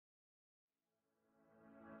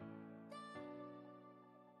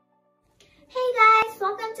Hey guys,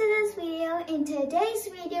 welcome to this video. In today's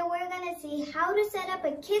video, we're gonna see how to set up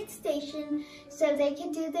a kid station so they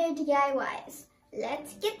can do their DIYs.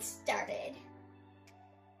 Let's get started.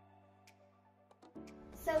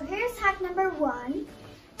 So here's hack number 1.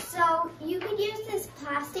 So you could use this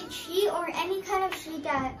plastic sheet or any kind of sheet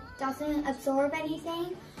that doesn't absorb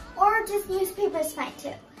anything, or just newspaper is fine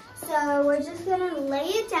too. So we're just gonna lay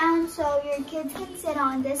it down so your kids can sit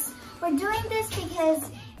on this. We're doing this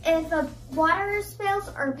because if a water spills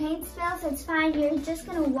or paint spills, it's fine. You're just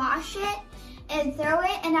gonna wash it and throw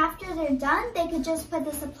it, and after they're done, they could just put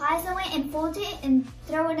the supplies away and fold it and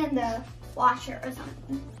throw it in the washer or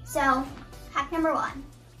something. So, hack number 1.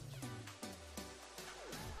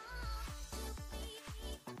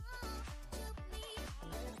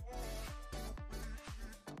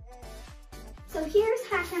 So here's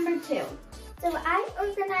hack number 2. So I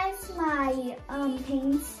organized my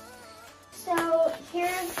paints.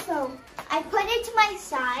 So I put it to my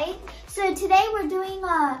side. So today we're doing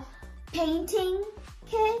a painting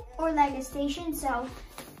kit or like a station. So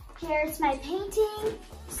here's my painting.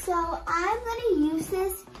 So I'm gonna use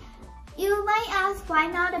this. You might ask, why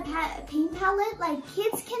not a paint palette? Like,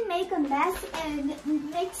 kids can make a mess and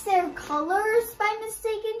mix their colors by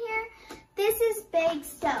mistake in here. This is big,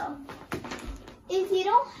 so if you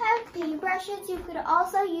don't have paintbrushes, you could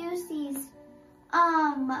also use these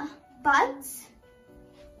buds.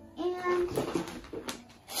 And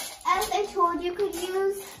as I told, you could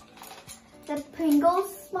use the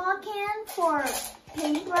Pringles small can for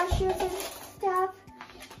paintbrushes and stuff.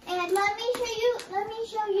 And let me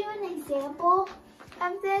show you an example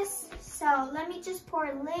of this. So let me just pour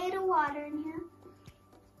a little water in here.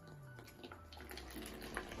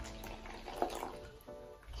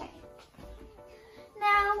 Okay.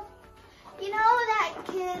 Now, you know that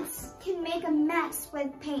kids can make a mess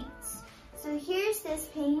with paints. So here's this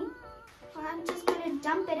paint. Well, I'm just gonna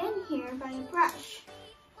dump it in here by a brush.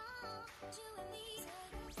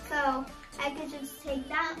 So I could just take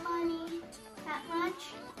that much,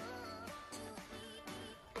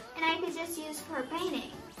 and I could just use for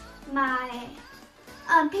painting my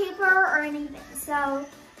paper or anything. So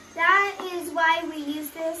that is why we use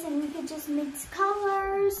this, and we could just mix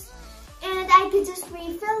colors, and I could just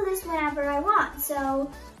refill this whenever I want. So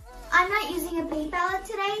I'm not using a paint palette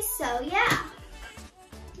today, so yeah.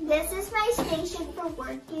 This is my station for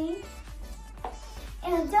working.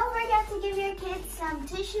 And don't forget to give your kids some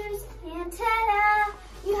tissues, and ta-da!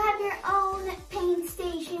 You have your own paint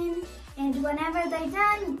station. And whenever they're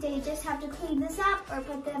done, they just have to clean this up or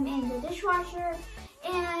put them in the dishwasher.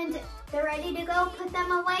 And they're ready to go. Put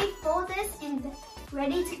them away, fold this, and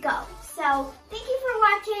ready to go. So thank you for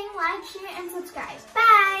watching. Like, share, and subscribe.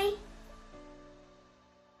 Bye!